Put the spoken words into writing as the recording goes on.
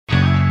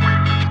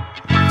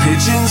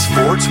Pigeons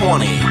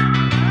 420.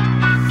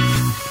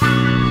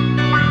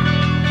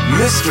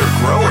 Mr.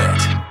 Grow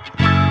It.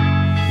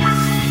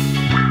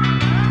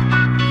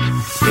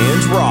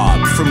 And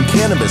Rob from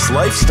Cannabis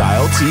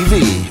Lifestyle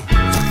TV.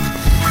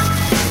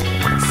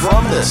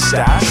 From the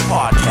Stash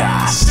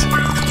Podcast.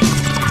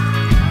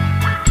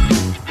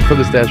 From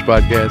the Stash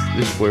Podcast,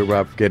 this is your boy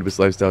Rob from Cannabis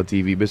Lifestyle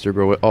TV, Mr.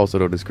 Grow It, also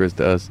known as Chris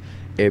to us,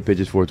 and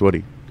Pigeons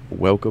 420.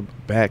 Welcome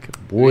back,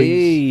 boys.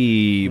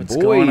 Hey, What's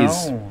boys. going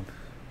on?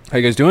 How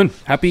you guys doing?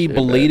 Happy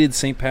belated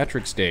St.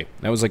 Patrick's Day.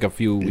 That was like a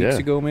few weeks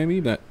ago, maybe,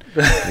 but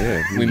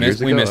Yeah, we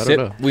missed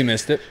it. We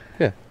missed it.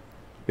 Yeah.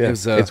 It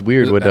was, it's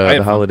weird with I had the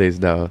fun. holidays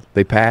now.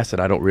 They pass and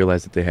I don't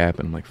realize that they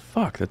happen. I'm like,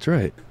 fuck, that's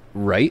right.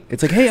 Right?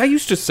 It's like, hey, I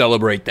used to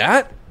celebrate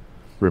that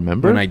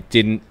Remember? when I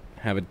didn't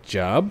have a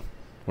job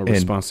or and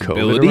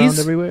responsibilities. COVID around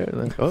everywhere.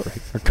 Like, oh,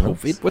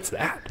 COVID? What's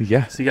that?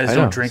 Yeah. So you guys I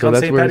don't know. drink So on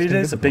that's St. where Patty's it's Day?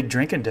 been It's a big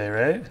drinking day,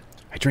 right?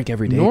 I drink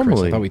every day, Chris.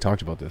 Normally. I thought we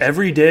talked about this.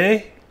 Every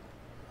day?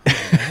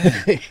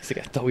 He's like,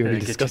 I thought we already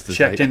Get discussed this.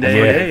 checked right? into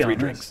Yeah, AA 3 on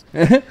drinks.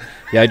 this.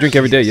 Yeah, I drink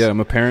every day. Yeah, I'm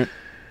a parent.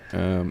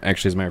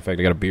 Actually, as a matter of fact,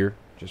 I got a beer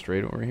just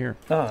right over here.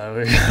 Oh,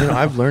 You know,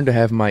 I've learned to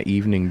have my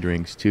evening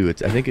drinks too.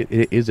 I think it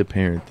is a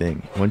parent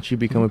thing. Once you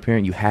become a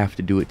parent, you have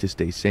to do it to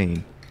stay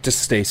sane.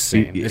 Just stay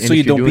sane. And So if you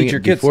you're don't doing beat your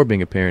it kids. Before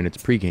being a parent, it's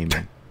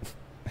pre-gaming.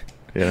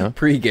 You know?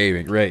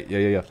 Pre-gaming, right.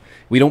 Yeah.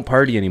 We don't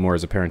party anymore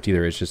as a parent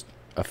either. It's just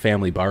a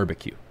family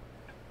barbecue.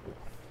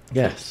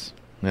 Yes.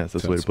 Yes,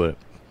 that's the way to put it.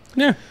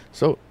 Yeah.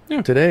 So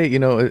Yeah. today, you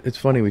know, it's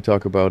funny we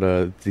talk about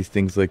these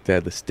things like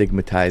that, the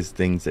stigmatized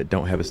things that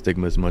don't have a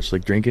stigma as much,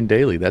 like drinking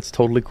daily. That's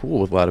totally cool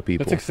with a lot of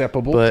people. That's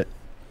acceptable. But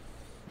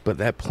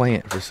that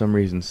plant, for some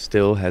reason,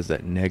 still has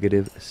that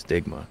negative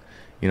stigma.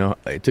 You know,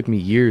 it took me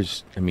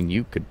years. I mean,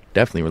 you could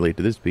definitely relate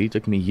to this, Pete. It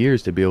took me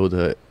years to be able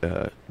to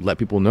let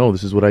people know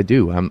this is what I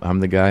do.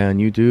 I'm the guy on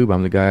YouTube.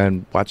 I'm the guy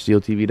on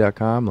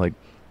WatchSteelTV.com. Like,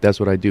 that's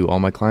what I do. All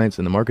my clients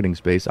in the marketing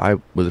space, I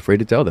was afraid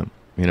to tell them.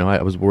 You know,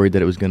 I was worried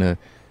that it was going to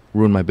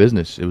ruin my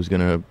business. It was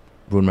going to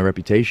ruin my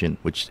reputation,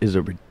 which is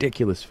a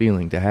ridiculous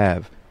feeling to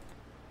have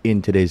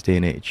in today's day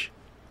and age.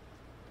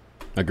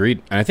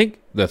 Agreed. And I think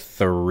the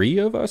 3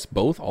 of us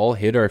both all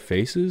hid our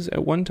faces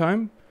at one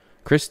time.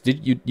 Chris,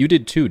 you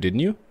did too, didn't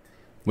you?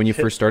 When you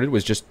first started,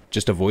 was just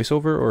a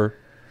voiceover or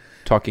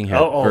talking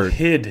head? or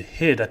hid.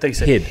 I think you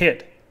said Hid.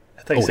 hit.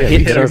 I think you Oh, said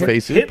hit hit our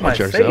faces, Hit my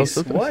punch ourselves.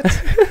 face. What?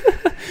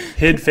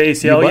 Hid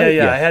face. Yeah, You might,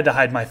 yeah. yeah. I had to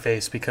hide my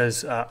face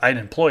because I had an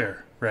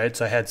employer, right?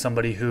 So I had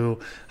somebody who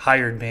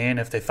hired me, and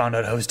if they found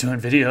out I was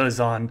doing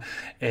videos on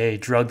a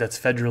drug that's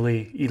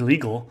federally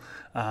illegal,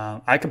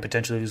 I could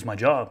potentially lose my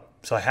job.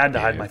 So I had to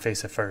hide my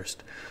face at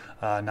first.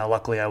 Now,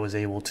 luckily, I was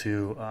able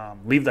to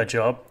leave that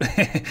job,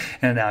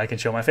 and now I can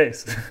show my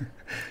face.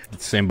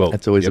 Same boat.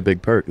 That's always Yep. a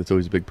big perk. That's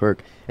always a big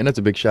perk. And that's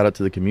a big shout out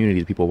to the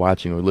community, the people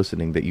watching or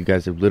listening, that you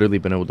guys have literally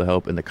been able to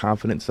help in the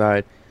confidence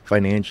side,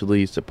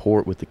 financially,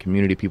 support with the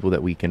community, people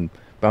that we can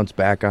bounce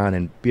back on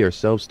and be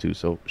ourselves to.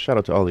 So shout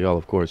out to all of y'all,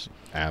 of course.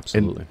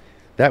 Absolutely. And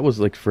that was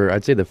like for,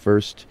 I'd say the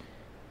first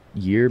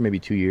year, maybe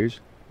 2 years,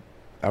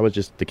 I was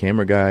just the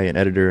camera guy and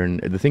editor and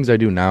the things I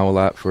do now a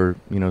lot for,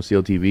 you know,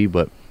 CLTV,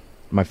 but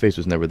my face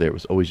was never there. It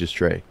was always just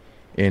Trey.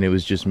 And it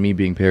was just me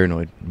being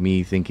paranoid,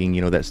 me thinking,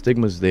 you know, that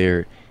stigma's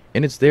there.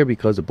 And it's there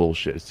because of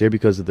bullshit. It's there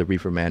because of the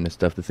reefer madness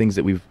stuff, the things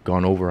that we've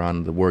gone over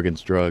on the war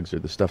against drugs or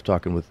the stuff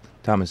talking with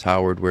Thomas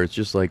Howard, where it's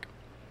just like,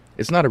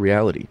 it's not a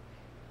reality.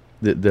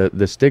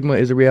 The stigma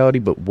is a reality,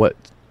 but what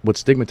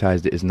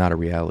stigmatized it is not a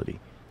reality.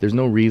 There's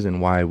no reason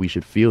why we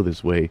should feel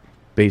this way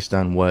based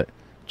on what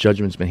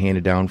judgment's been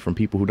handed down from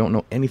people who don't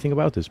know anything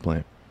about this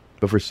plant.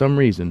 But for some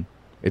reason,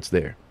 it's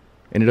there.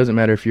 And it doesn't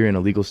matter if you're in a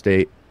legal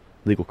state,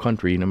 legal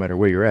country, no matter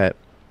where you're at,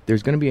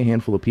 there's going to be a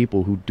handful of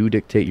people who do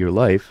dictate your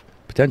life,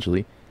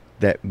 potentially,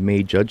 that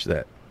may judge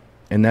that.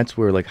 And that's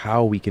where, like,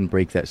 how we can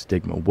break that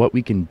stigma, what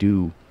we can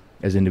do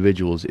as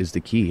individuals is the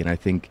key. And I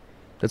think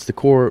that's the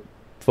core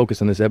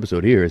focus on this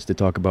episode here, is to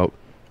talk about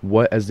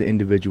what, as the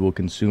individual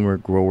consumer,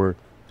 grower,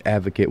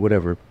 advocate,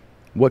 whatever,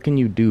 what can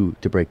you do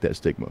to break that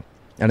stigma?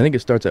 And I think it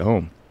starts at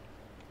home.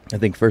 I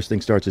think first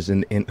thing starts is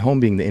in home,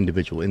 being the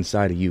individual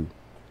inside of you.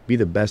 Be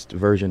the best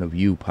version of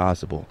you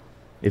possible.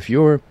 If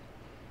you're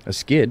a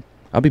skid,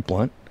 I'll be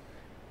blunt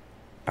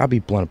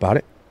about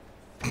it.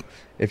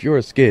 If you're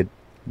a skid,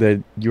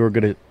 then you're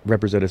going to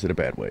represent us in a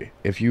bad way.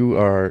 If you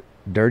are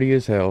dirty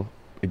as hell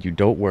and you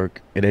don't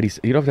work in any,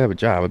 you don't have to have a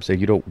job. I'm saying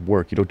you don't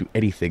work, you don't do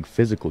anything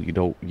physical, you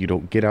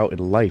don't get out in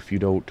life, you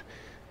don't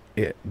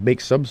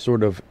make some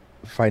sort of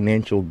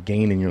financial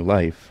gain in your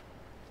life,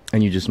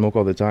 and you just smoke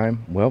all the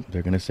time, well,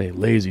 they're going to say,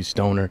 lazy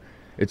stoner,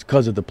 it's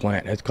because of the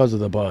plant, it's because of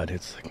the bud.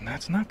 It's like, no,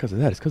 it's not because of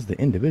that, it's because of the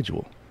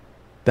individual.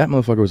 That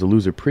motherfucker was a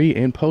loser pre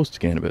and post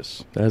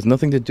cannabis. That has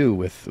nothing to do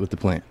with the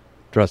plant.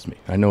 Trust me,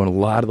 I know a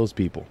lot of those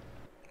people.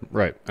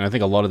 Right. And I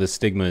think a lot of the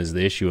stigma is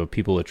the issue of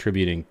people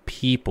attributing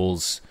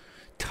people's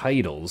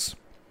titles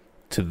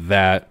to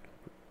that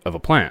of a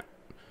plant.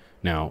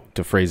 Now,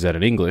 to phrase that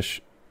in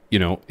English, you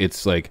know,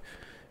 it's like,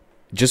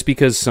 just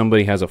because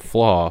somebody has a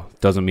flaw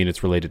doesn't mean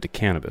it's related to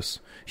cannabis.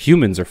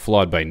 Humans are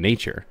flawed by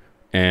nature,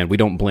 and we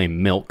don't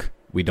blame milk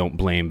We don't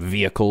blame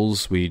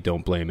vehicles. We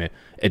don't blame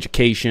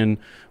education.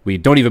 We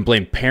don't even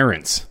blame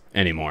parents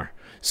anymore.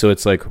 So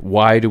it's like,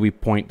 why do we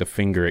point the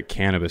finger at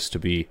cannabis to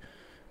be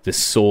the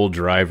sole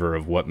driver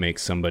of what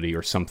makes somebody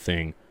or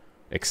something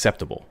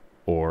acceptable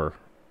or,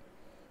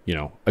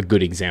 a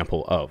good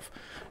example of?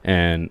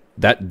 And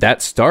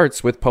that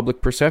starts with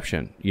public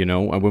perception.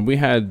 When we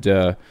had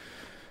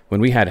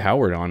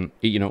Howard on,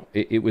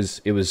 it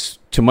was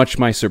to much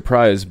my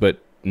surprise, but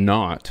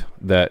not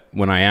that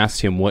when I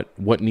asked him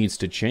what needs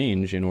to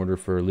change in order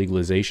for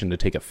legalization to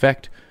take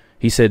effect,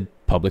 he said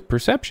public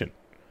perception.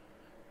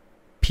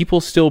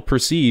 People still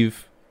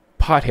perceive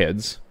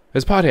potheads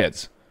as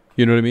potheads.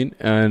 You know what I mean?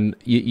 And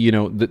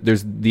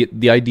there's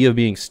the idea of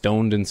being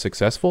stoned and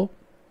successful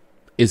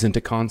isn't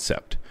a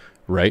concept,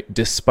 right?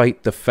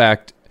 Despite the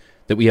fact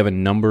that we have a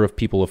number of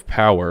people of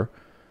power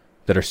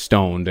that are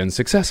stoned and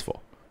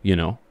successful,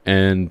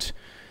 and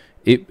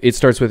it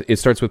starts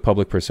with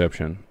public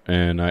perception.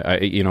 And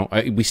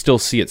we still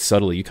see it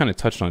subtly. You kind of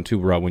touched on too,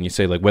 Rob, when you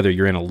say like whether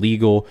you're in a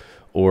legal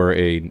or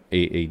a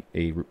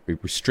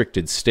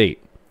restricted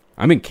state.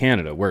 I'm in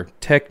Canada where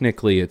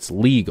technically it's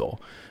legal,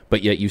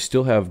 but yet you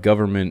still have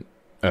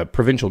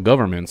provincial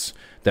governments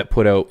that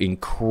put out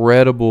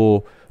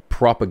incredible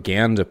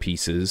propaganda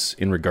pieces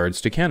in regards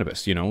to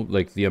cannabis.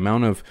 Like the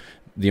amount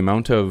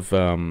of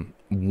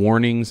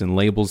warnings and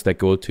labels that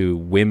go to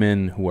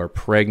women who are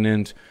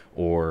pregnant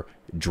or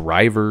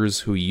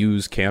drivers who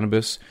use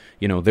cannabis.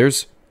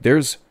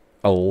 There's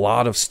a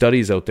lot of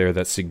studies out there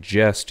that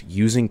suggest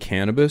using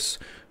cannabis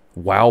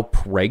while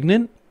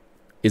pregnant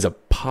is a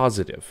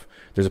positive.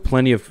 There's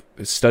plenty of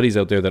studies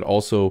out there that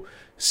also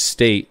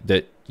state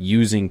that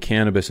using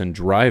cannabis and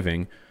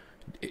driving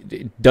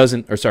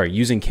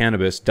using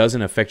cannabis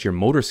doesn't affect your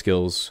motor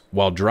skills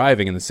while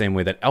driving in the same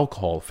way that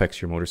alcohol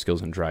affects your motor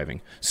skills in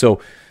driving. So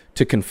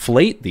to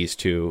conflate these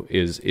two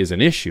is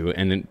an issue,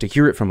 and to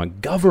hear it from a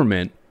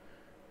government,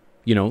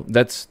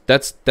 that's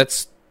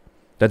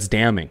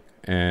damning,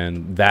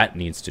 and that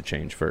needs to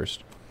change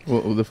first.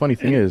 Well, the funny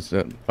thing is,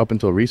 up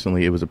until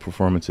recently, it was a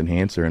performance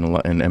enhancer in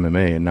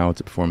MMA, and now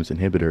it's a performance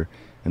inhibitor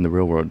in the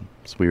real world.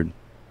 It's weird.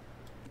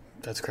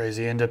 That's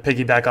crazy. And to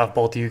piggyback off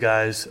both of you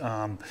guys,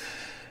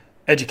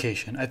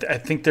 education. I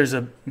think there's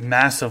a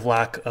massive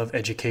lack of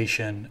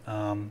education.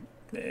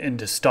 And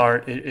to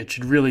start, it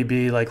should really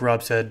be, like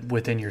Rob said,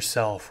 within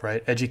yourself,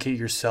 right? Educate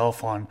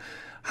yourself on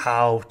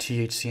how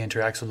THC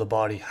interacts with the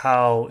body,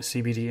 how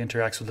CBD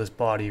interacts with this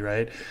body,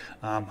 right?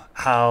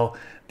 How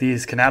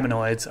these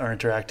cannabinoids are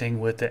interacting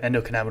with the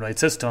endocannabinoid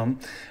system.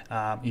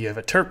 You have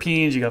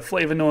terpenes, you got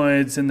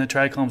flavonoids in the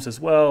trichomes as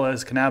well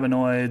as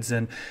cannabinoids,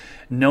 and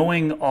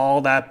knowing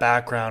all that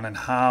background and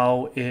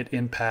how it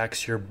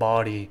impacts your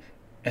body,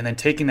 and then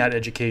taking that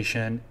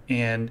education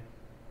and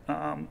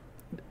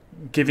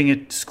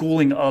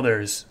schooling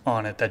others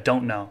on it that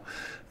don't know.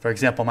 For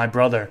example, my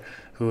brother,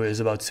 who is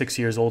about 6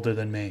 years older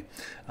than me,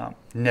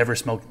 never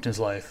smoked in his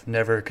life,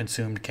 never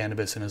consumed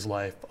cannabis in his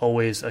life,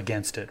 always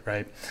against it,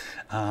 right?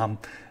 Now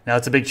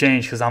it's a big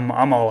change because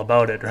I'm all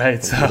about it,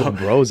 right? So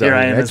here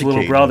I am, his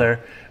little brother.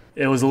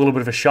 It was a little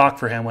bit of a shock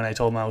for him when I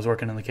told him I was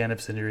working in the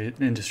cannabis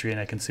industry and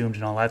I consumed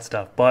and all that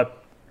stuff.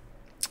 But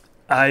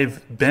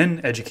I've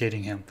been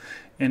educating him.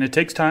 And it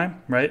takes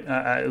time, right?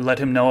 I let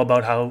him know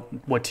about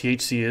what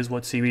THC is,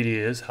 what CBD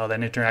is, how that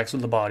interacts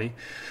with the body.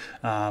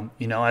 I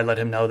let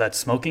him know that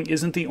smoking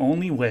isn't the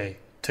only way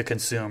to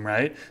consume,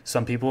 right?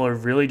 Some people are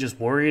really just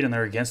worried and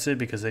they're against it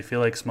because they feel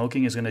like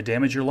smoking is going to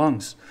damage your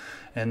lungs,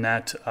 and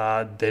that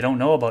they don't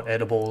know about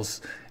edibles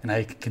and how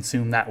you can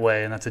consume that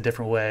way, and that's a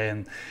different way,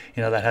 and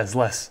that has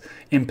less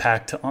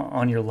impact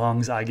on your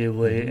lungs,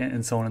 arguably,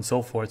 and so on and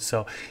so forth.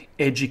 So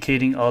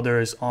educating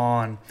others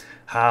on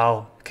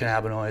how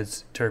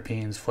cannabinoids,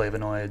 terpenes,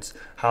 flavonoids,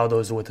 how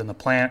those are within the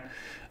plant,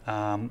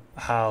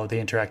 how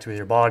they interact with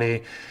your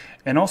body,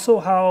 and also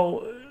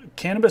how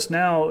cannabis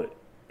now,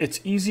 it's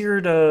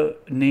easier to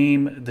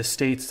name the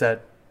states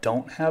that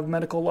don't have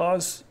medical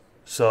laws.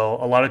 So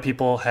a lot of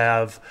people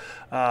have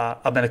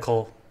a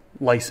medical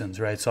license,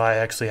 right? So I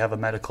actually have a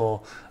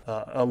medical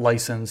a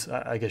license,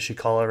 I guess you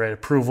call it, right?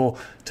 Approval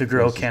to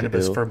grow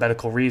cannabis for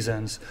medical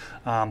reasons.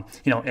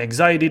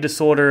 Anxiety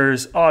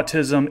disorders,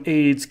 autism,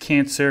 AIDS,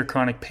 cancer,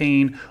 chronic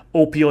pain,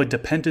 opioid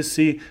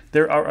dependency.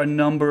 There are a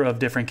number of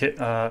different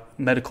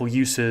medical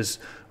uses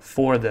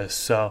for this.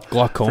 So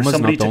glaucoma is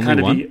not the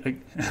only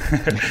one.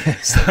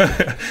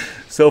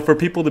 So for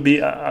people to be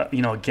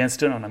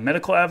against it on a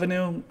medical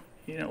avenue,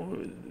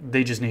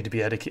 they just need to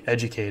be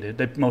educated.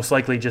 They most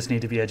likely just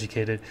need to be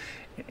educated,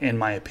 in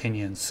my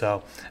opinion.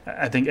 So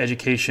I think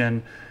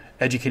educating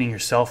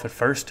yourself at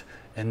first,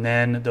 and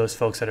then those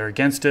folks that are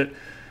against it,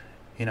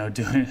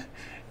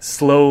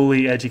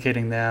 slowly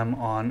educating them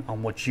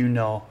on what you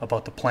know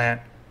about the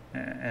plant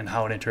and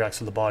how it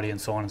interacts with the body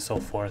and so on and so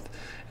forth.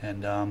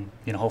 And,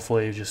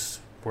 hopefully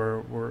just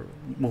we're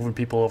moving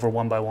people over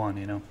one by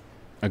one,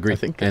 Agreed.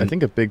 I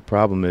think a big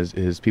problem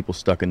is people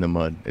stuck in the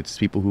mud. It's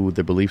people who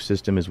their belief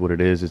system is what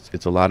it is.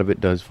 It's a lot of it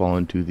does fall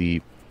into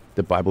the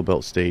Bible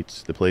Belt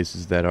states, the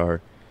places that are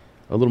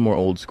a little more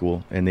old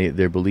school, and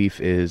their belief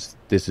is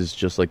this is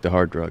just like the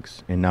hard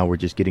drugs, and now we're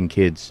just getting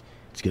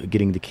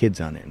the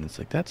kids on it, and it's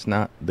like that's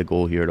not the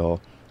goal here at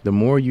all. The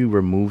more you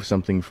remove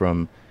something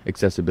from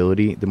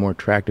accessibility, the more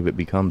attractive it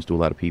becomes to a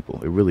lot of people.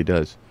 It really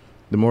does.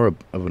 The more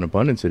of an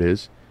abundance it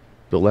is,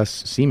 the less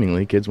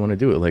seemingly kids want to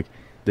do it. Like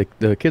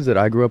the kids that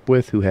I grew up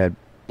with who had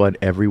bud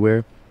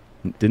everywhere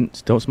don't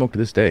smoke to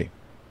this day.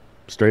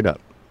 Straight up.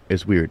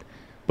 It's weird.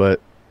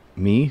 But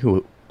me,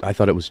 who I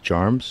thought it was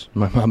charms,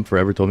 my mom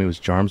forever told me it was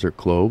charms or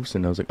cloves,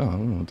 and I was like, oh, I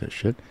don't know what that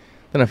shit.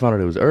 Then I found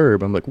out it was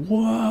herb. I'm like,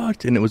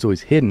 what? And it was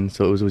always hidden,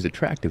 so it was always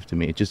attractive to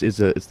me. It just is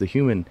it's the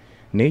human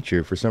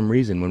nature. For some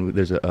reason, when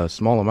there's a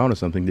small amount of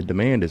something, the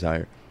demand is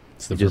higher.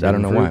 It's I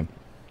don't know why.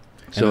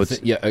 So it's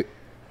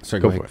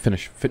sorry, go ahead.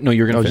 Finish. No,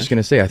 you're gonna. I was just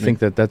gonna say, I think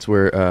that's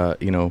where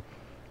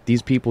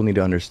these people need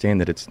to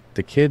understand that it's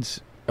the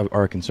kids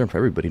are a concern for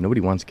everybody.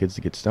 Nobody wants kids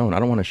to get stoned. I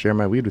don't want to share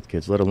my weed with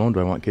kids, let alone do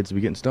I want kids to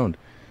be getting stoned.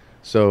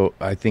 So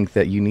I think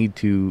that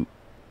you,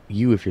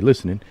 if you're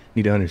listening,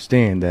 need to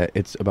understand that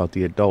it's about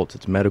the adults.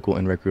 It's medical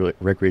and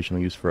recreational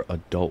use for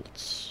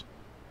adults.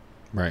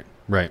 Right.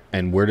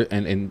 And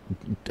and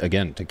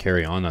again, to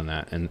carry on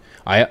that, and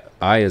I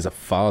as a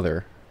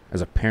father,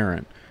 as a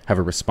parent, have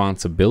a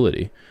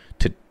responsibility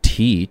to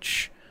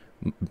teach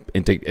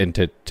and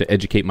to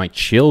educate my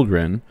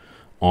children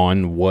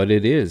on what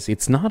it is.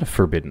 It's not a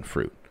forbidden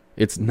fruit.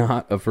 It's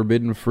not a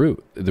forbidden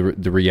fruit.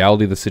 The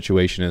reality of the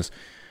situation is,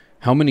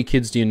 how many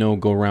kids do you know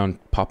go around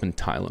popping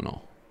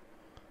Tylenol,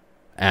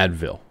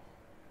 Advil?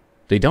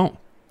 They don't.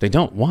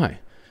 Why?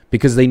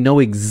 Because they know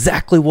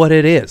exactly what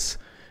it is.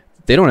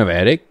 They don't have a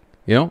headache.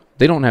 They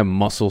don't have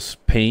muscle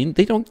pain.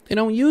 They don't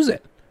use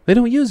it. They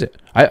don't use it.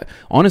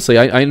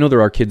 I know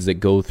there are kids that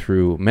go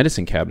through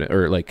medicine cabinet,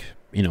 or like,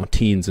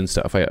 teens and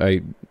stuff.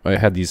 I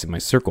had these in my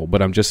circle,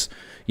 but I'm just,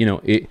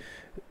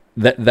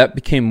 that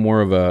became more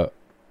of a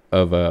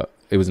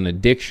it was an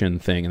addiction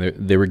thing,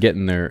 and they were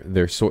getting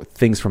their sort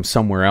things from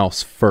somewhere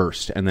else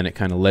first, and then it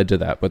kind of led to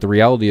that. But the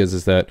reality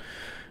is that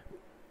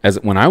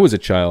when I was a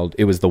child,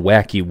 it was the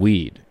wacky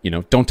weed.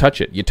 Don't touch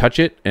it. You touch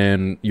it,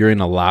 and you're in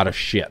a lot of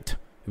shit.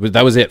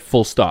 That was it,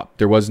 full stop.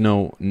 There was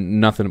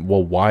nothing.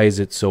 Well, why is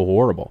it so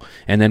horrible?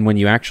 And then when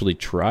you actually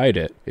tried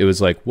it, it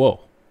was like, whoa,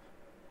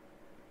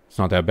 it's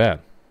not that bad.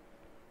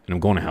 And I'm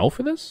going to hell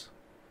for this?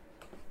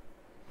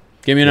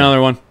 Give me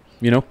another one.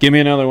 Give me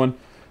another one.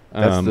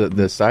 That's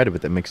the side of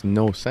it that makes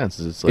no sense.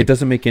 It's like, it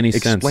doesn't make any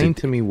sense. Explain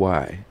to me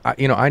why.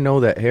 I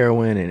know that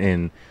heroin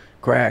and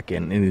crack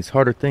and these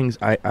harder things,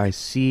 I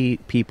see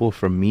people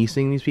from me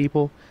seeing these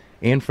people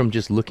and from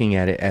just looking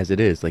at it as it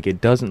is. Like,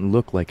 it doesn't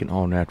look like an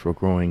all-natural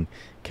growing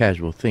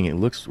casual thing. It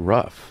looks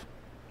rough.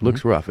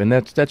 Looks rough. And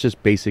that's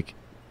just basic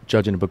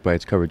judging a book by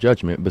its cover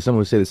judgment. But someone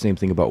would say the same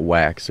thing about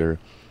wax or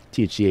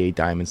THCA,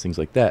 diamonds, things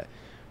like that.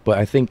 But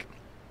I think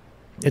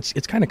it's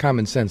kind of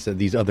common sense that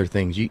these other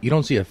things, you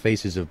don't see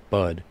faces of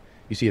bud.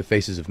 You see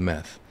faces of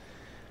meth.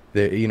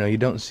 You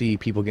don't see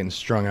people getting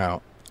strung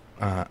out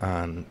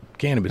on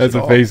cannabis. That's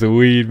a face of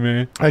weed,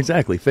 man.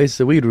 Exactly. Face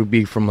of weed would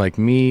be from like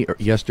me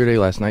yesterday,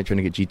 last night, trying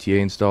to get GTA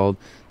installed,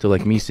 to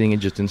like me seeing it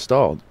just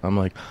installed. I'm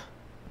like,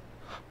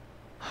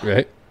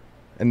 right.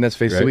 And that's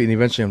face of weed. And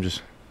eventually I'm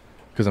just,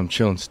 because I'm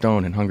chilling,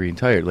 stoned, and hungry and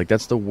tired. Like,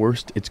 that's the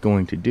worst it's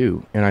going to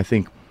do. And I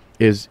think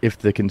is if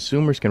the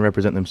consumers can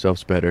represent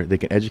themselves better, they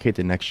can educate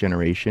the next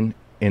generation,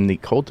 and the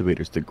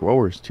cultivators, the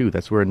growers too.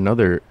 That's where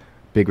another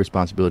big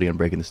responsibility on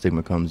breaking the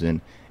stigma comes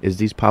in, is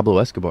these Pablo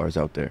Escobars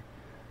out there,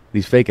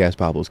 these fake ass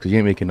Pablos, because you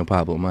ain't making no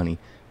Pablo money.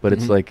 But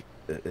it's like,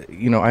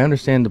 I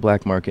understand the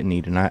black market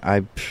need, and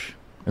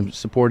I'm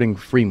supporting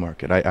free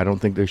market. I don't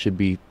think there should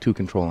be too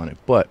control on it.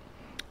 But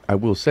I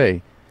will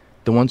say,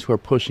 the ones who are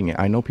pushing it,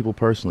 I know people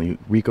personally,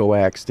 Rico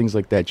Axe, things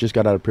like that, just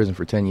got out of prison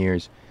for 10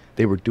 years.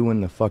 They were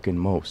doing the fucking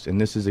most.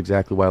 And this is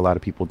exactly why a lot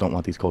of people don't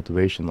want these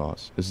cultivation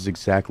laws. This is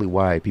exactly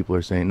why people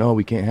are saying, no,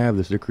 we can't have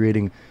this. They're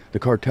creating the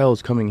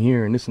cartels coming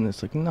here and this and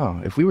this. Like,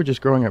 no, if we were just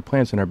growing our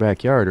plants in our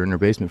backyard or in our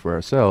basement for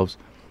ourselves,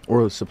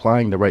 or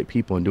supplying the right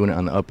people and doing it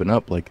on the up and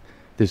up like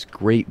this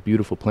great,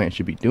 beautiful plant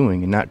should be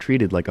doing, and not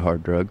treated like a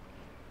hard drug,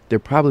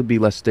 there'd probably be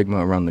less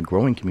stigma around the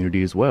growing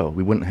community as well.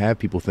 We wouldn't have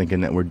people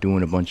thinking that we're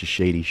doing a bunch of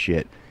shady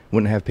shit.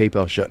 Wouldn't have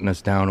PayPal shutting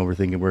us down over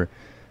thinking we're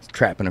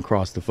trapping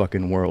across the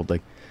fucking world.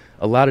 Like,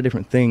 a lot of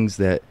different things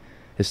that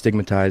has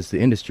stigmatized the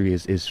industry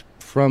is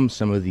from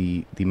some of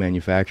the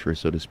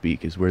manufacturers, so to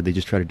speak, is where they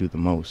just try to do the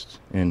most.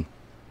 And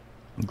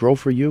grow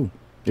for you.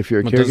 If you're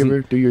a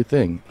caregiver, do your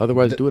thing.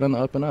 Otherwise, do it on the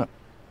up and up.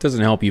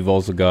 Doesn't help. You've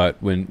also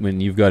got when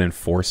you've got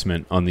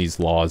enforcement on these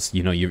laws.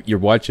 You're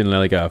watching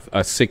like a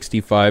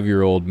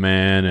 65-year-old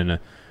man and a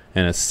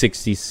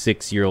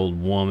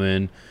 66-year-old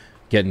woman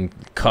getting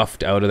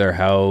cuffed out of their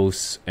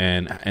house,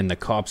 and the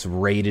cops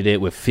raided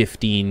it with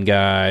 15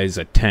 guys,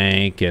 a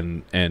tank,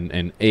 and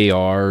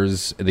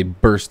ARs. They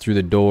burst through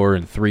the door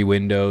and 3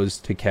 windows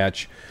to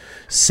catch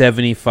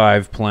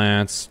 75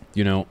 plants.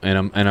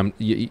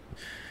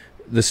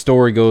 the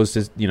story goes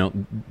is,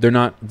 they're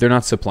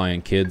not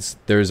supplying kids.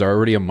 There's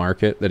already a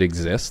market that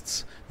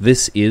exists.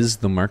 This is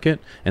the market,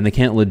 and they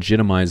can't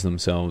legitimize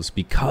themselves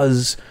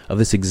because of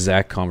this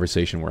exact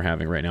conversation we're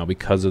having right now,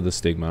 because of the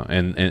stigma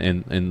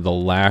and the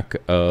lack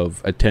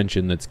of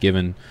attention that's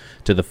given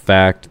to the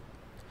fact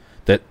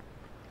that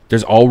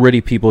there's already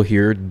people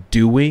here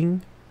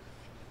doing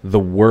the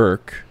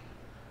work,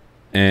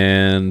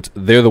 and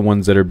they're the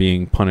ones that are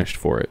being punished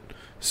for it.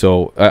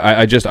 So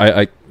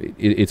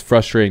it's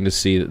frustrating to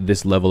see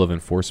this level of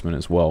enforcement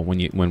as well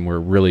when we're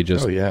really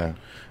just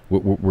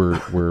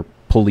we're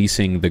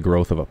policing the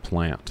growth of a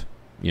plant.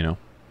 Yeah,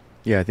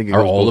 I think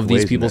are all of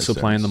these people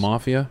supplying the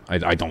mafia?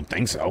 I don't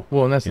think so.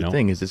 Well, and that's the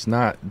thing is it's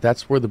not.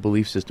 That's where the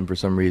belief system for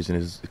some reason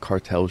is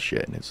cartel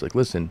shit, and it's like,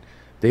 listen,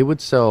 they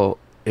would sell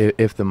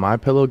if the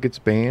MyPillow gets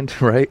banned,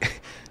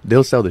 right?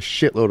 They'll sell the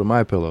shitload of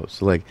MyPillows.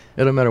 So like,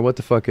 it don't matter what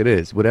the fuck it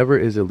is, whatever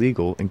is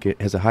illegal and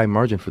has a high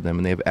margin for them,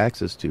 and they have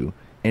access to.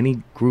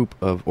 Any group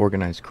of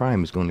organized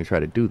crime is going to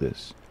try to do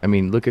this. I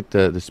mean, look at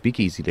the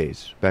speakeasy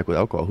days back with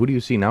alcohol. Who do you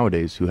see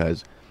nowadays who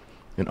has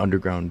an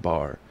underground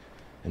bar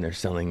and they're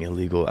selling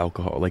illegal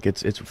alcohol? Like,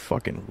 it's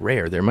fucking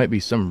rare. There might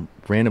be some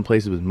random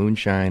places with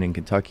moonshine in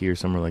Kentucky or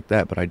somewhere like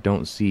that, but I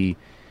don't see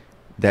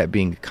that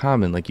being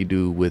common like you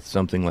do with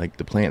something like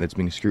the plant that's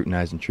being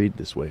scrutinized and treated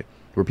this way,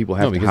 where people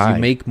have to hide. Because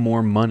you make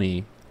more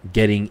money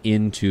getting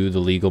into the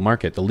legal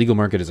market. The legal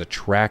market is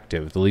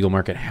attractive. The legal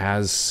market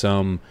has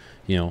some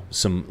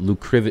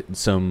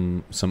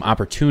some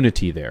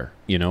opportunity there,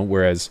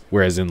 whereas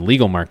in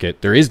legal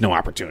market there is no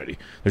opportunity.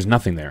 There's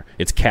nothing there.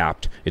 It's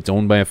capped. It's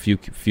owned by a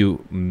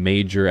few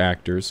major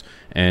actors,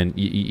 and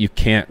you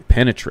can't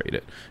penetrate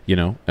it.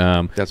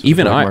 That's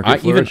even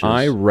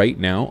I right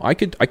now I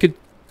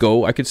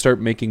could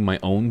start making my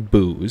own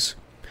booze,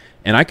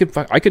 and I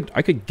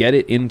could get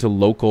it into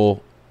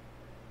local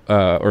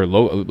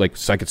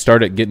so I could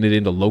start getting it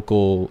into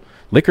local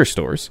liquor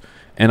stores,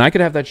 and I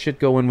could have that shit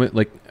going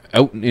with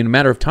out in a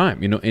matter of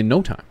time, in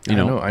no time.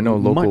 I know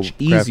local much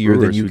easier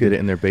than you did it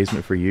in their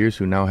basement for years,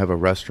 who now have a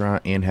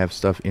restaurant and have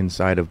stuff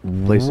inside of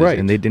places,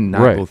 and they did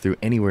not go through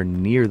anywhere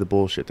near the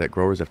bullshit that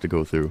growers have to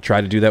go through.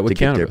 Try to do that with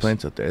cannabis. Get their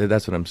plants up there.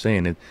 That's what I'm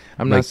saying.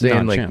 I'm not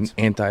saying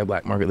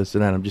anti-black market this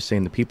and that. I'm just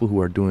saying the people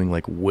who are doing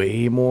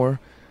way more,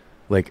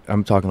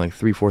 I'm talking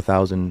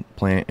 3,000-4,000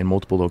 plant in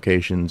multiple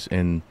locations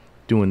and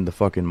doing the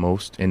fucking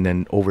most, and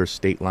then over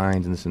state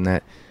lines and this and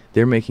that.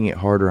 They're making it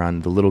harder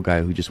on the little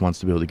guy who just wants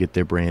to be able to get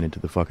their brand into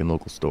the fucking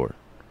local store.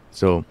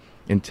 So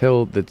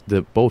until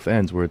the both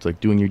ends, where it's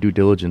doing your due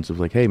diligence of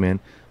hey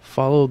man,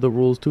 follow the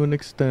rules to an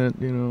extent.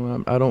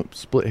 I don't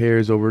split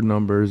hairs over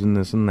numbers and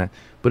this and that.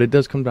 But it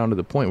does come down to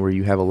the point where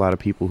you have a lot of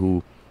people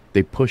who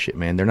they push it,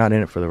 man. They're not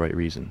in it for the right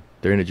reason.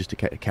 They're in it just to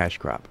cash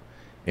crop.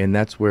 And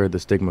that's where the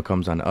stigma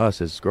comes on us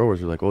as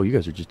growers. We're oh, you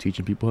guys are just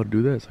teaching people how to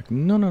do that. It's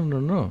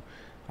no.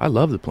 I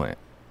love the plant.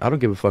 I don't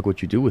give a fuck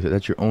what you do with it.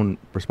 That's your own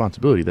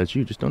responsibility. That's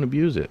you. Just don't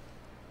abuse it.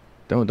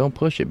 Don't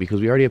push it,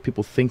 because we already have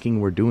people thinking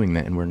we're doing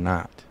that and we're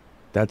not.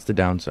 That's the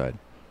downside.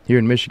 Here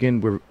in Michigan,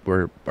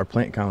 we're our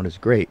plant count is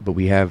great, but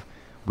we have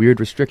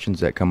weird restrictions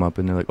that come up,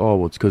 and they're oh,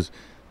 well, it's because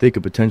they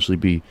could potentially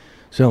be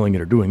selling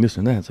it or doing this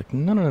and that. It's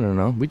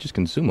no. We just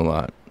consume a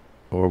lot.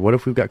 Or what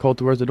if we've got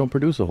cultivars that don't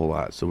produce a whole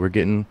lot? So we're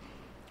getting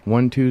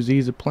 1-2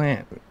 Z's a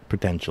plant,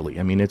 potentially.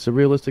 I mean, it's a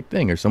realistic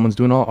thing. Or someone's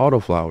doing all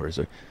autoflowers.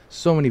 Or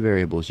so many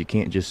variables. You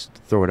can't just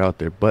throw it out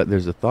there. But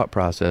there's a thought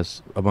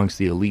process amongst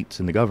the elites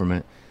in the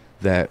government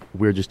that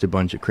we're just a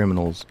bunch of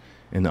criminals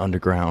in the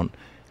underground,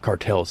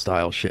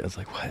 cartel-style shit. It's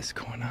what is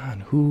going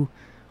on? Who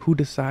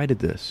decided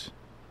this?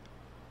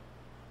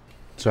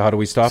 So how do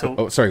we stop it?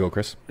 Oh, sorry, go,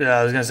 Chris. Yeah,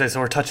 I was going to say,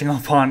 so we're touching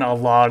upon a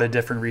lot of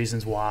different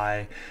reasons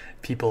why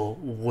people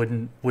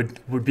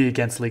would be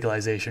against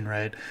legalization,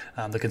 right?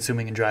 The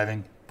consuming and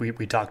driving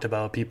we talked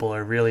about. People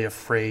are really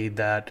afraid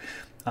that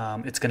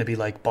it's going to be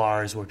like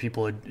bars where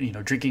people are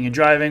drinking and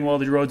driving. Well,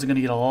 the roads are going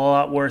to get a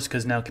lot worse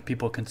because now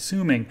people are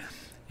consuming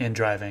and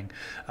driving.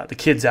 The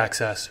kids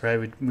access,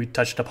 right? We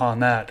touched upon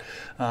that.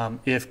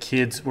 If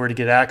kids were to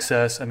get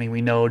access, I mean,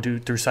 we know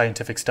through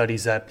scientific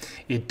studies that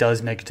it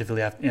does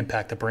negatively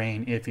impact the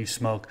brain if you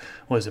smoke,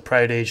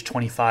 prior to age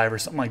 25 or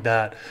something like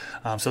that.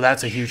 So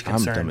that's a huge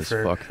concern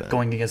for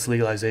going against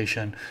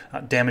legalization.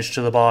 Damage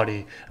to the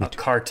body,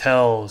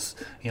 cartels,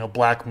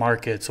 black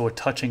markets. So we're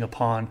touching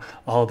upon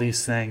all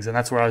these things. And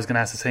that's where I was going to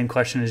ask the same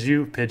question as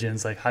you,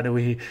 Pigeons. How do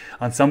we,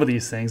 on some of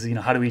these things,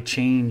 how do we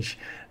change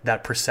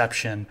that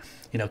perception?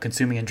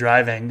 Consuming and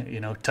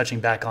driving,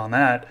 touching back on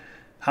that,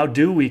 how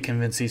do we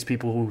convince these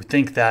people who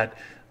think that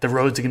the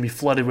roads are going to be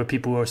flooded with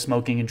people who are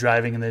smoking and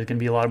driving and there's going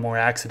to be a lot more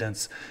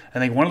accidents? I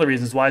think one of the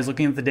reasons why is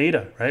looking at the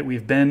data, right?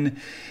 We've been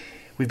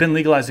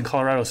legalized in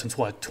Colorado since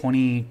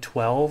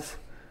 2012,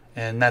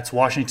 and that's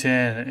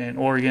Washington and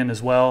Oregon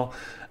as well.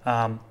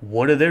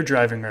 What do their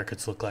driving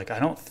records look like? I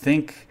don't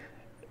think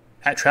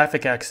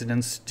traffic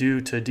accidents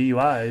due to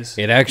DUIs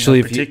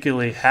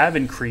particularly have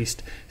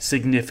increased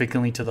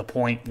significantly to the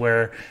point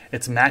where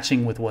it's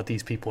matching with what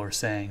these people are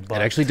saying. But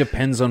it actually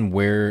depends on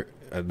where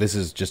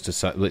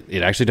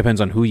it actually depends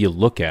on who you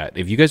look at.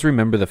 If you guys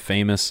remember the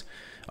famous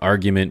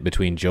argument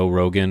between Joe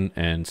Rogan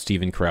and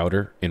Steven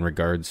Crowder in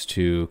regards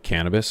to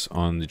cannabis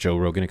on the Joe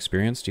Rogan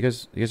Experience. Do you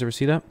guys ever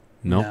see that?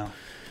 No.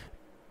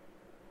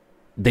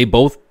 They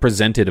both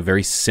presented a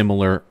very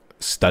similar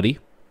study.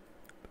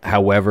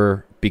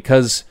 However,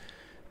 because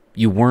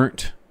you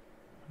weren't,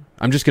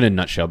 I'm just going to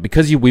nutshell,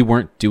 because we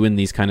weren't doing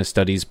these kind of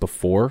studies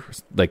before,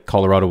 like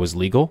Colorado was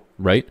legal,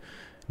 right?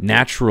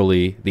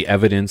 Naturally, the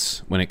evidence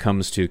when it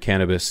comes to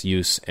cannabis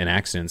use and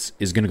accidents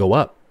is going to go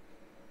up.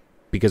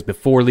 Because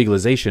before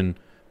legalization,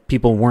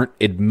 people weren't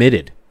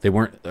admitted. They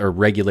weren't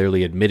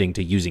regularly admitting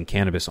to using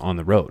cannabis on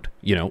the road,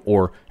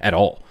 or at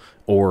all.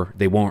 Or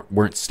they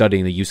weren't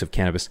studying the use of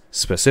cannabis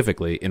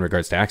specifically in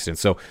regards to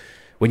accidents. So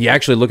when you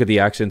actually look at the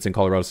accidents in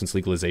Colorado since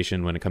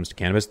legalization when it comes to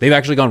cannabis, they've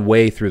actually gone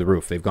way through the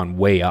roof. They've gone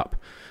way up.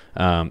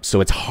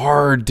 So it's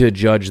hard to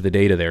judge the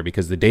data there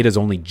because the data is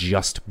only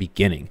just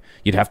beginning.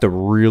 You'd have to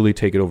really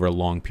take it over a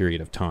long period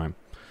of time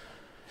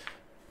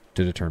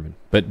to determine.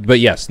 But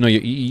yes, no,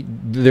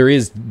 there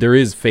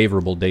is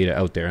favorable data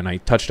out there, and I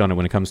touched on it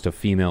when it comes to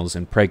females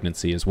and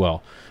pregnancy as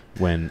well.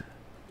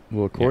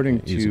 Well,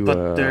 according to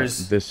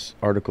this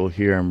article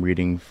here I'm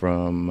reading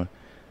from,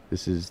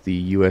 this is the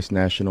U.S.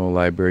 National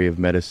Library of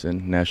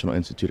Medicine, National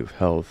Institute of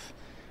Health.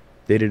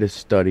 They did a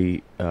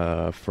study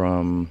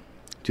from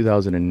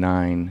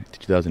 2009 to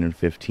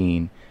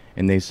 2015,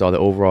 and they saw the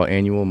overall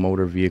annual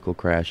motor vehicle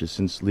crashes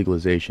since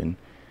legalization.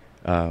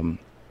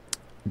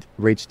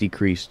 Rates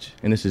decreased,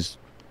 and this is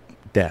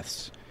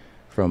deaths,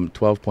 from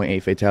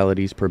 12.8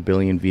 fatalities per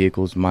billion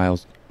vehicle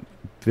miles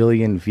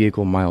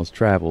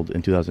traveled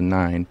in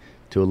 2009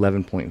 to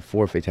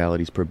 11.4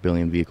 fatalities per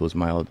billion vehicles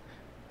miles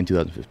in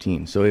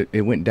 2015. So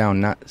it went down,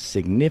 not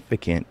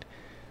significant,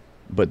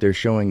 but they're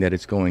showing that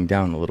it's going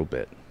down a little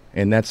bit.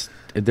 And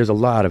there's a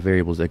lot of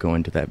variables that go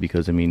into that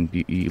because, I mean,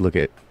 you look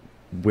at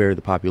where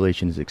the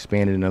population is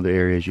expanded in other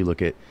areas. You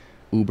look at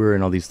Uber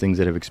and all these things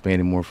that have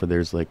expanded more for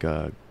there's like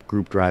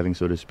group driving,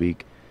 so to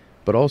speak.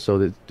 But also,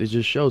 it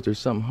just shows there's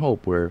some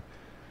hope where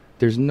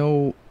there's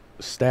no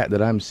stat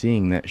that I'm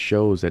seeing that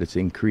shows that it's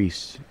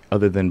increased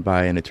other than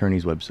by an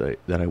attorney's website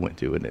that I went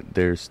to, and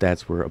their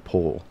stats were a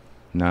poll,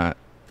 not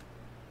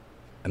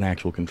an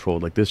actual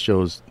control. Like this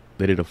shows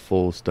they did a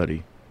full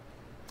study.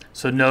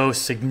 So no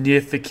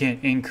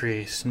significant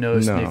increase,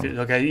 significant.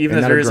 Okay, even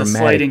if there is a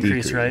slight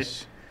increase,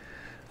 decrease.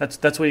 Right?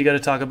 That's what you got to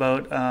talk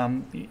about.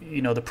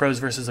 The pros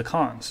versus the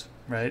cons,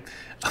 right?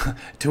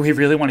 Do we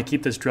really want to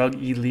keep this drug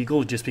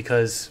illegal just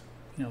because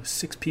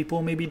 6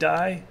 people maybe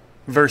die?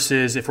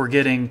 Versus if we're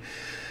getting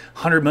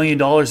 $100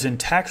 million in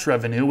tax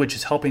revenue, which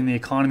is helping the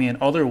economy in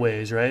other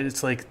ways, right?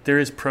 It's like there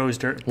is pros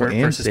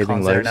versus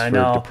cons there. And I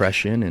know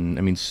depression and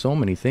I mean so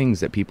many things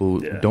that people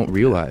don't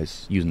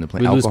realize using the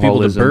plant. We lose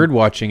people to bird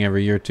watching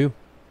every year too.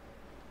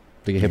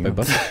 They get hit by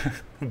buses.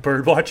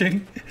 Bird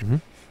watching? Mm-hmm.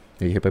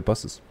 They get hit by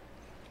buses.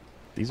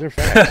 These are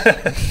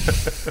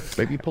facts.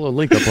 Maybe pull a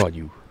link up on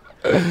you.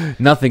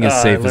 Nothing is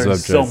safe as well.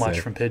 So much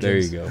from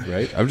pigeons. There you go.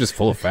 Right? I'm just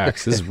full of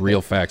facts. This is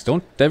real facts.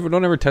 Don't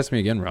ever test me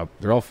again, Rob.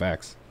 They're all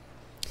facts.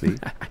 See?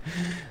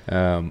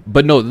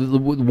 But no,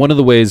 one of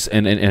the ways,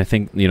 and I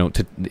think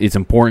it's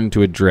important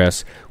to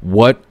address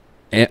what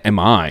am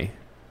I.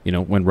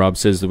 When Rob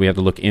says that we have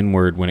to look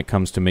inward when it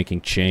comes to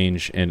making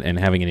change and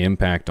having an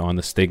impact on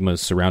the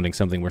stigmas surrounding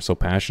something we're so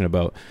passionate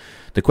about.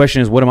 The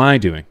question is, what am I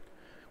doing?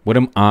 What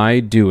am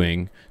I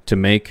doing to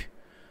make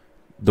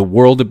the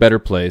world a better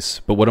place?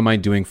 But what am I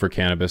doing for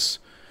cannabis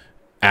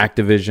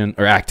activism?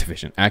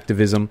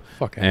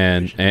 Fuck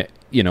and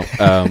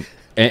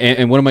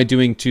and what am I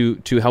doing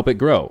to help it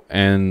grow?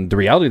 And the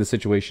reality of the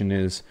situation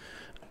is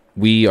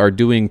we are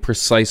doing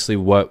precisely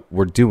what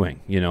we're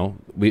doing.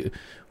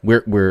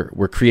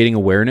 We're creating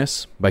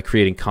awareness by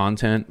creating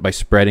content, by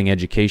spreading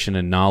education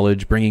and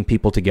knowledge, bringing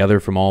people together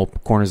from all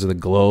corners of the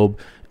globe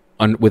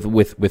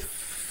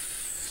with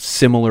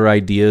similar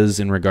ideas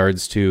in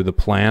regards to the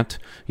plant.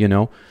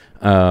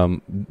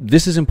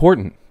 This is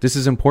important.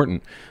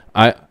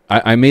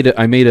 I made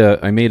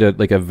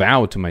a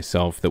vow to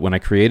myself that when I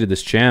created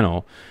this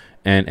channel,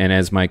 and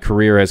as my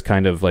career has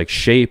kind of like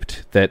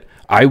shaped, that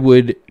I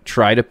would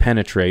try to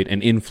penetrate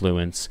and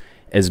influence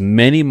as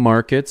many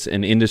markets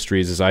and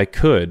industries as I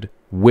could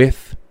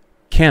with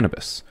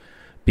cannabis,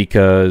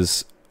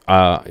 because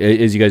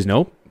as you guys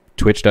know,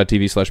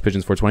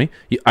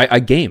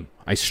 twitch.tv/pigeons420,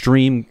 I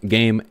stream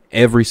game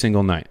every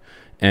single night,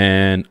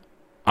 and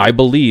I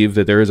believe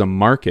that there is a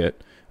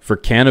market for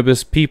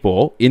cannabis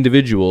people,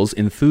 individuals,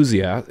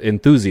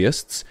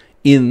 enthusiasts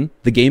in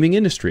the gaming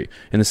industry.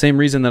 And the same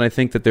reason that I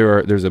think that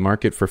there's a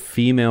market for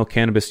female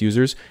cannabis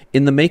users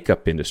in the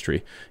makeup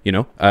industry.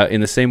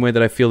 In the same way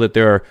that I feel that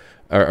there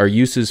are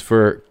uses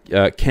for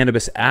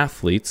cannabis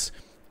athletes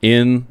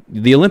in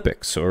the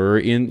Olympics, or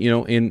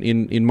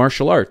in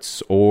martial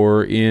arts,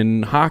 or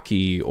in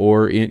hockey,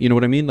 or in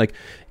what I mean? Like,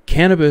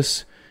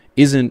 cannabis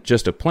isn't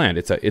just a plant.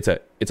 It's a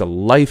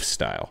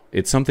lifestyle.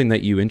 It's something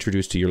that you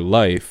introduce to your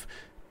life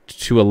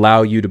to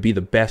allow you to be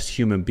the best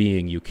human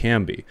being you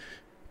can be.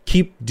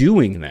 Keep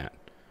doing that.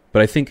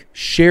 But I think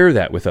share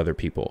that with other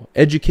people.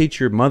 Educate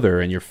your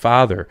mother and your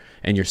father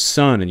and your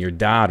son and your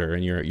daughter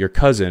and your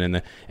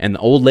cousin and the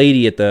old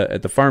lady at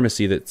the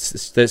pharmacy that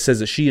says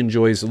that she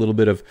enjoys a little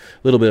bit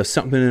of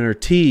something in her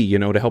tea, you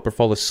know, to help her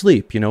fall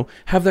asleep. You know,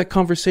 have that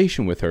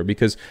conversation with her,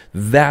 because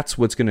that's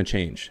what's going to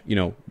change. You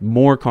know,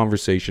 more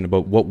conversation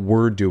about what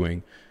we're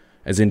doing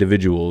as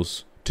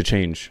individuals to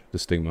change the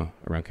stigma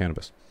around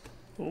cannabis.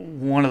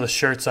 One of the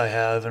shirts I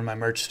have in my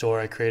merch store,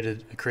 I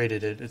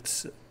created it.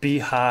 It's "Be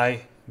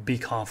high, be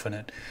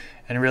confident,"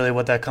 and really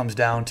what that comes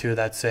down to,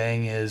 that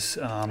saying is,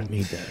 I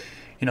need that.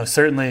 you know,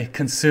 certainly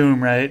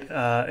consume, right,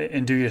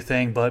 and do your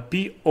thing, but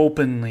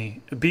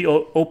openly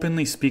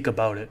speak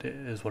about it.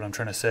 Is what I'm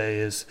trying to say.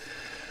 Is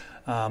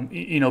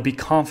you know, be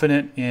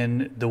confident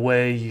in the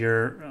way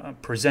you're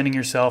presenting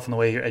yourself and the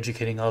way you're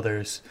educating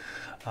others.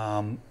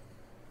 A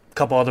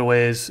couple other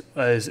ways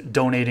is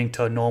donating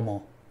to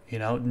NORML. You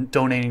know,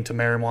 donating to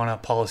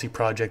Marijuana Policy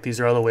Project. These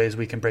are other ways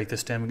we can break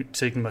this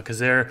stigma, because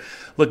they're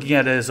looking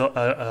at it as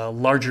a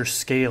larger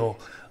scale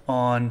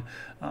on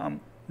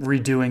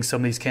redoing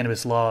some of these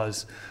cannabis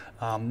laws.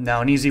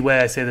 Now, an easy way,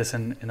 I say this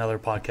in other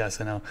podcasts,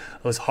 I know,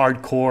 those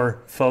hardcore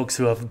folks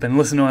who have been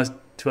listening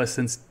to us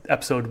since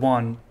episode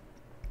 1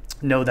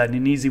 know that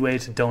an easy way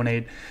to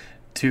donate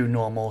to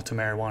NORML, to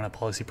Marijuana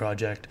Policy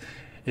Project,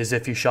 is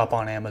if you shop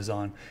on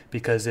Amazon.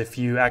 Because if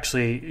you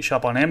actually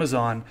shop on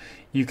Amazon,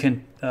 you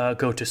can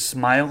go to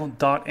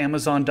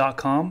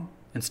smile.amazon.com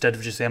instead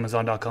of just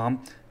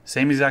amazon.com.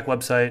 Same exact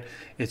website.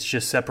 It's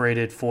just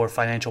separated for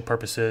financial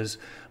purposes.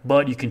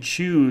 But you can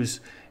choose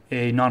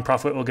a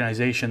nonprofit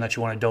organization that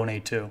you want to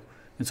donate to.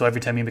 And so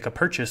every time you make a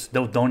purchase,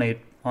 they'll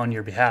donate on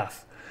your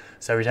behalf.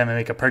 So every time I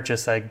make a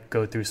purchase, I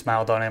go through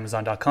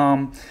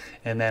smile.amazon.com,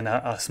 and then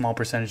a small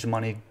percentage of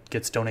money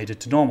gets donated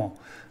to NORML.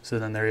 So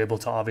then they're able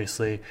to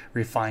obviously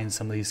refine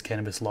some of these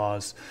cannabis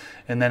laws.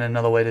 And then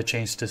another way to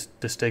change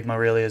the stigma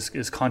really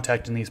is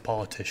contacting these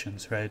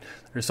politicians, right?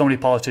 There's so many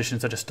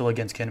politicians that are still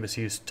against cannabis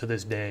use to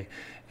this day.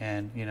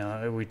 And, you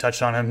know, we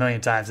touched on it a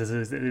million times.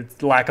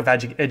 It's lack of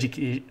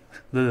education.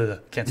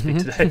 Can't speak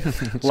today.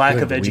 Lack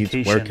of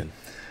education.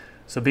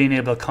 So being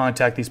able to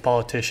contact these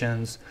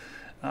politicians,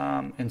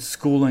 and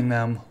schooling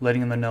them,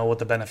 letting them know what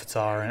the benefits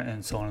are,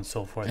 and so on and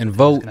so forth. And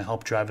vote. Is going to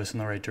help drive us in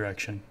the right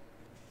direction.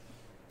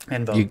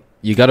 And vote.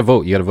 You got to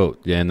vote. You got to vote.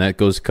 Yeah, and that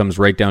comes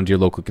right down to your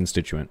local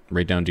constituent,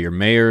 right down to your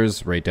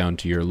mayors, right down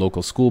to your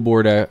local school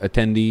board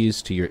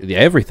attendees, to your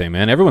everything,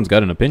 man. Everyone's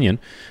got an opinion,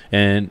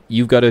 and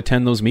you've got to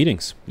attend those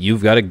meetings.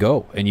 You've got to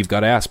go, and you've got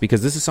to ask,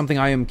 because this is something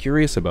I am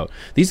curious about.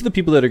 These are the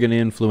people that are going to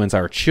influence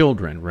our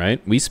children, right?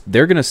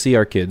 They're going to see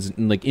our kids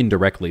like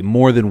indirectly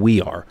more than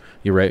we are.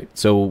 You're right.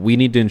 So we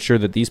need to ensure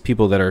that these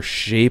people that are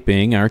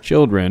shaping our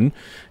children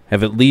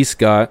have at least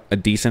got a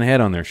decent head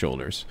on their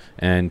shoulders.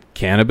 And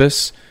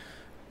cannabis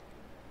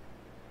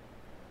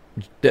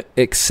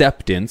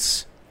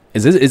acceptance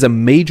is a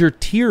major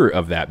tier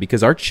of that,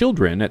 because our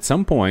children at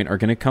some point are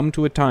going to come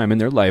to a time in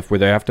their life where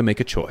they have to make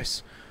a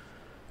choice.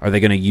 Are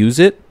they going to use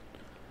it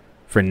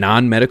for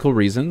non-medical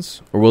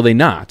reasons, or will they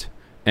not?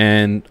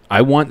 And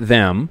I want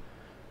them,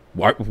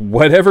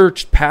 whatever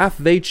path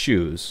they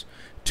choose,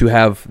 to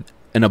have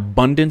an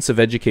abundance of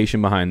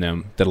education behind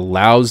them that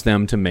allows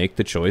them to make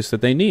the choice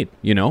that they need.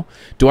 You know,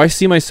 do I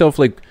see myself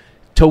like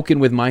token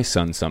with my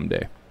son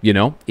someday? You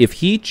know, if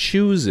he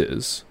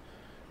chooses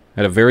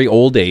at a very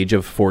old age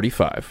of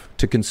 45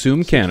 to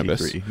consume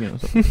cannabis, you know,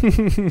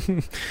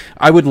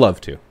 I would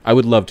love to.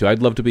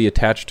 I'd love to be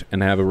attached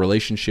and have a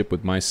relationship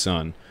with my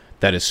son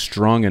that is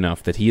strong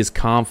enough that he is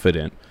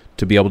confident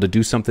to be able to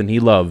do something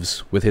he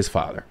loves with his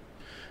father.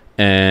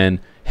 And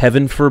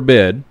heaven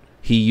forbid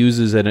he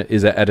uses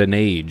is at an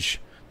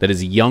age that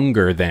is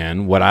younger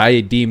than what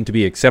I deem to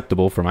be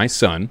acceptable for my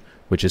son,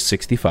 which is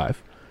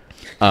 65.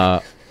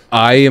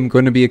 I am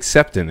going to be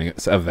accepting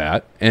of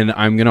that, and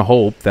I'm going to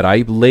hope that I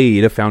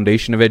laid a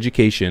foundation of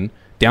education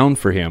down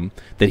for him,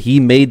 that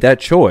he made that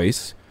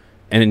choice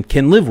and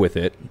can live with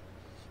it,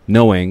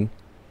 knowing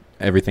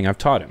everything I've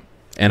taught him.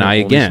 And I,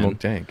 again, smoke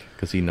dank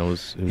because he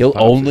knows he'll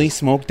only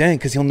smoke dank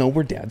because he'll know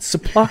where Dad's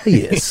supply is. You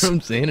know what I'm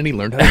saying? And he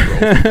learned how to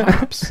grow from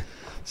pops.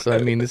 So,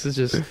 I mean,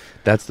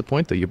 that's the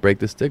point, though. You break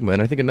the stigma.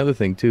 And I think another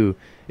thing, too,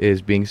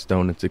 is being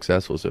stoned and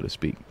successful, so to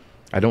speak.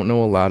 I don't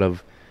know a lot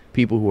of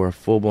people who are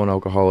full-blown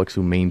alcoholics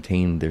who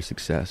maintain their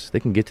success.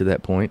 They can get to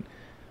that point,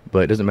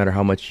 but it doesn't matter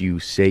how much you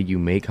say you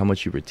make, how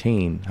much you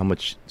retain, how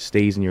much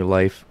stays in your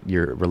life,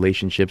 your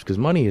relationships, because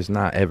money is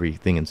not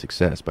everything in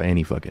success by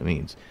any fucking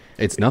means.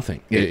 It's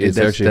nothing. It's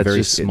actually a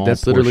very small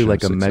That's literally like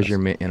a success.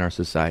 measurement in our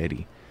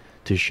society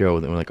to show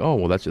that we're like, oh,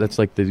 well, that's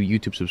like the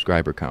YouTube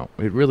subscriber count.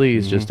 It really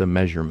is just a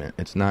measurement.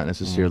 It's not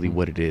necessarily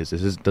what it is.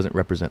 Doesn't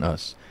represent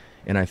us.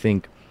 And I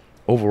think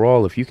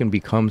overall, if you can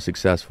become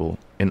successful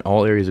in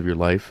all areas of your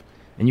life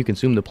and you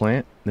consume the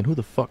plant, then who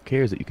the fuck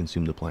cares that you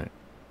consume the plant?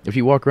 If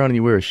you walk around and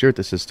you wear a shirt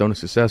that says Stone is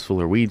Successful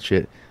or weed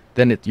shit,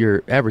 then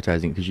you're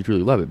advertising because you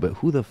truly love it. But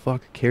who the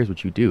fuck cares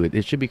what you do?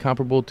 It should be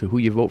comparable to who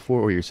you vote for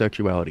or your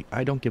sexuality.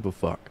 I don't give a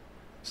fuck.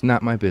 It's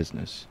not my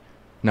business.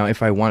 Now,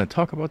 if I want to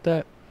talk about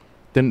that,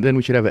 then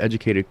we should have an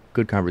educated,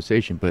 good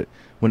conversation. But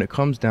when it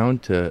comes down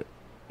to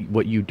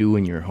what you do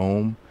in your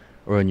home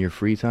or in your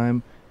free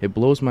time, it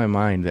blows my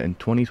mind that in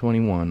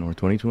 2021 or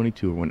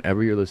 2022 or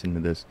whenever you're listening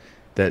to this,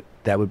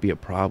 that would be a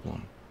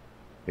problem.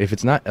 If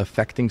it's not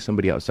affecting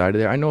somebody outside of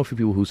there, I know a few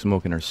people who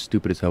smoke and are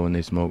stupid as hell when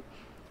they smoke.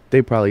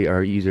 They probably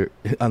are either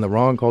on the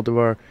wrong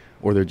cultivar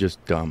or they're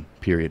just dumb,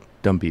 period.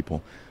 Dumb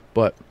people.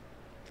 But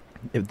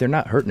if they're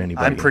not hurting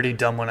anybody. I'm pretty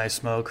dumb when I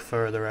smoke,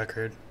 for the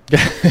record.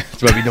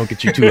 That's why we don't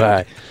get you too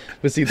high.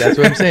 But see, that's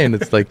what I'm saying.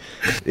 It's like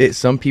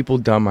some people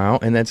dumb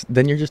out, and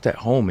then you're just at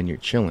home and you're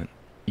chilling.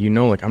 You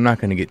know, like, I'm not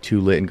going to get too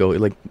lit and go,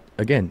 like,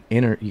 again,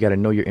 you got to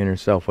know your inner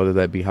self, whether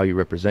that be how you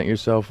represent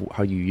yourself,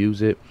 how you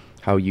use it,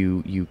 how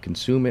you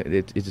consume it.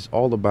 It's just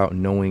all about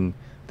knowing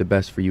the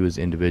best for you as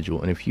an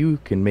individual. And if you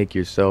can make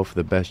yourself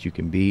the best you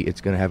can be, it's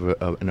going to have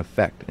an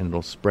effect, and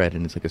it'll spread,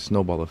 and it's like a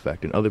snowball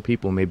effect. And other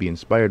people may be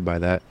inspired by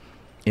that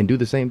and do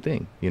the same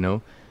thing, you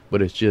know?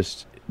 But it's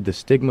just, the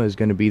stigma is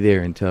going to be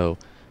there until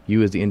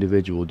you as the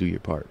individual do your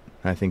part.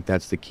 I think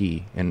that's the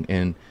key.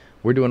 And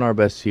we're doing our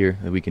best here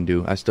that we can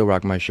do. I still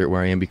rock my shirt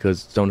where I am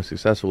because Stone is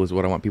successful is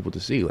what I want people to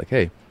see. Like,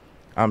 hey,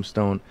 I'm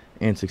Stone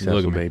and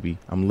successful, baby.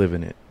 I'm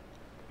living it.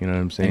 You know what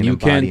I'm saying? And you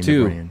can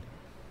too.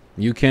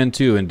 You can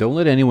too. And don't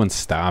let anyone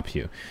stop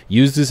you.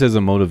 Use this as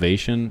a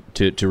motivation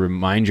to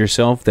remind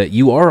yourself that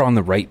you are on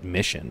the right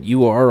mission.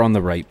 You are on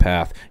the right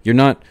path. You're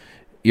not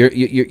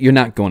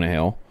going to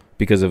hell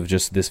because of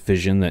just this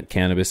vision that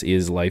cannabis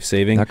is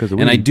life-saving.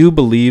 And I do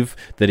believe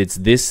that it's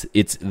this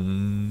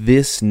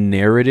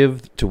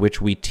narrative to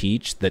which we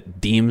teach that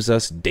deems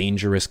us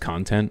dangerous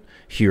content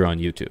here on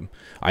YouTube.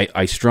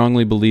 I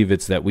strongly believe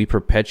it's that we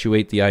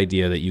perpetuate the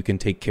idea that you can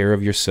take care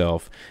of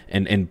yourself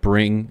and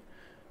bring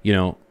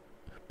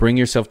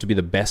yourself to be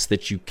the best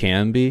that you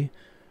can be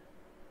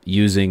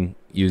using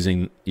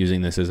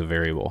this as a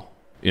variable.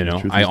 You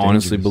know, I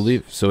honestly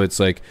believe. So it's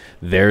like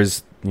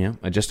there's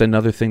just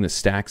another thing that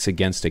stacks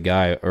against a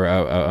guy or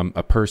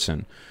a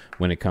person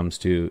when it comes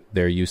to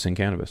their use in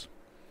cannabis.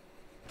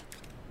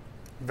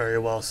 Very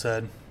well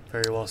said.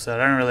 Very well said.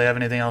 I don't really have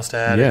anything else to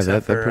add that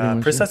except for pretty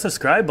much press it. that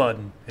subscribe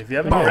button if you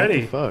haven't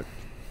already. Fuck.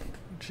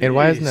 And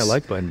why hasn't that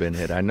like button been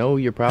hit? I know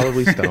you're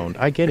probably stoned.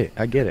 I get it.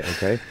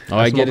 Okay?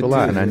 I get smoke it a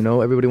lot, too. and I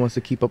know everybody wants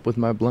to keep up with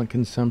my blunt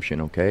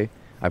consumption, okay?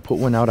 I put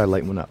one out, I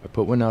light one up. I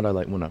put one out, I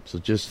light one up. So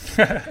just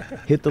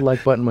hit the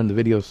like button when the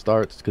video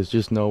starts, because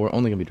just know we're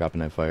only going to be dropping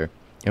that fire.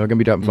 And we're going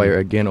to be dropping fire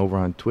again over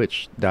on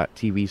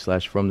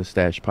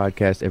twitch.tv/FromTheStash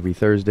podcast every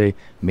Thursday.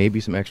 Maybe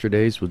some extra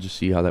days. We'll just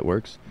see how that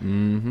works.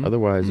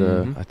 Otherwise,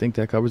 I think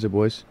that covers it,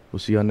 boys. We'll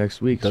see y'all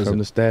next week. From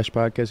the Stash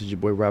Podcast, it's your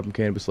boy Rob from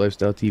Cannabis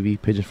Lifestyle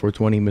TV, Pigeon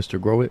 420,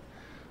 Mr. Grow It.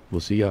 We'll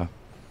see y'all.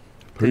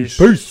 Peace.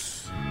 Peace.